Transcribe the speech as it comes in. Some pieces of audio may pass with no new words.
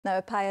Now,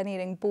 a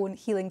pioneering bone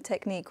healing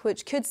technique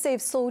which could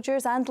save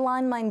soldiers and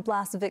landmine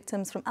blast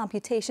victims from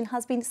amputation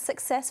has been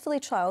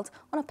successfully trialled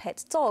on a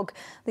pet dog.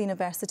 The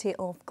University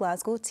of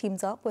Glasgow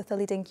teamed up with a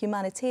leading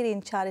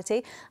humanitarian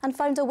charity and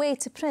found a way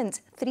to print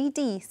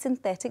 3D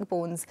synthetic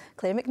bones.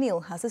 Claire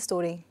McNeil has the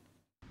story.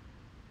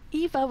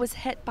 Eva was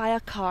hit by a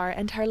car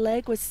and her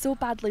leg was so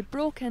badly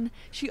broken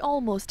she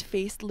almost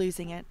faced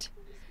losing it.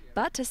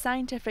 But a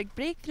scientific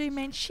breakthrough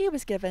meant she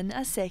was given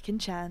a second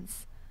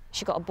chance.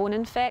 She got a bone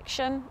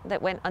infection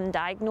that went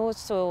undiagnosed,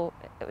 so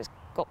it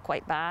got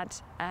quite bad.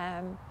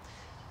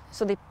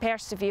 So they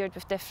persevered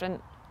with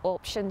different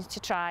options to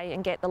try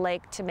and get the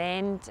leg to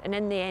mend. And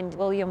in the end,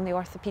 William, the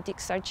orthopaedic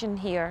surgeon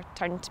here,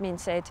 turned to me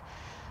and said,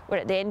 "We're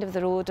at the end of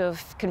the road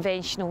of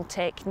conventional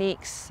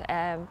techniques.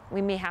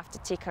 We may have to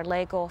take her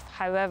leg off.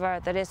 However,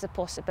 there is a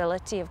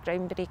possibility of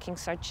groundbreaking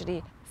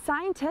surgery."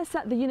 Scientists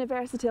at the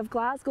University of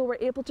Glasgow were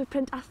able to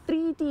print a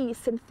 3D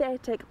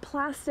synthetic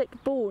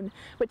plastic bone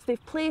which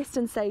they've placed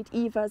inside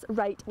Eva's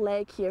right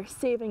leg here,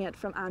 saving it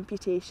from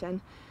amputation.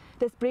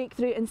 This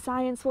breakthrough in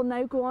science will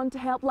now go on to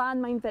help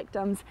landmine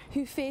victims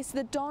who face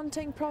the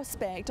daunting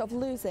prospect of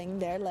losing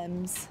their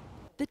limbs.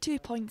 The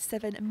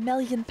 £2.7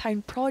 million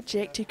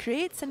project to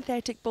create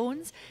synthetic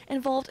bones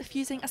involved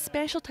fusing a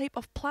special type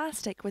of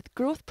plastic with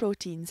growth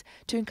proteins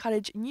to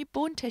encourage new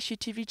bone tissue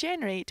to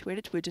regenerate where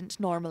it wouldn't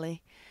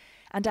normally.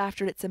 And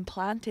after it's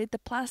implanted, the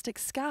plastic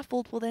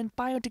scaffold will then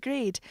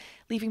biodegrade,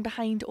 leaving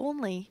behind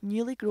only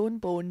newly grown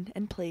bone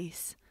in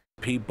place.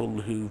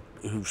 People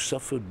who've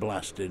suffered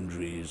blast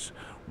injuries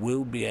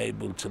will be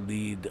able to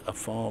lead a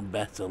far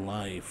better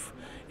life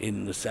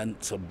in the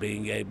sense of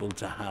being able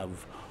to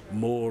have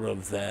more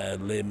of their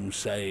limbs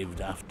saved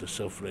after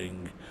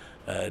suffering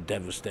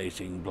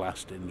devastating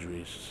blast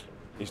injuries.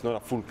 It's not a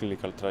full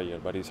clinical trial,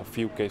 but it's a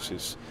few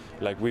cases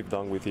like we've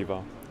done with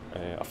Eva.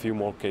 A few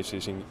more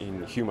cases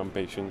in human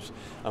patients,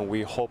 and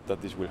we hope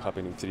that this will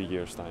happen in 3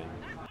 years' time.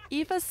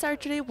 Eva's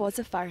surgery was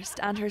a first,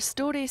 and her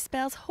story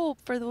spells hope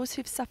for those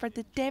who've suffered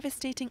the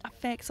devastating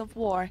effects of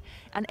war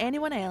and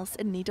anyone else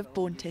in need of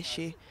bone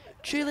tissue,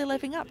 truly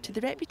living up to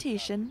the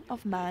reputation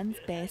of man's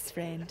best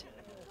friend.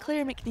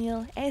 Claire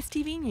McNeil,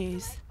 STV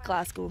News,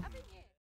 Glasgow.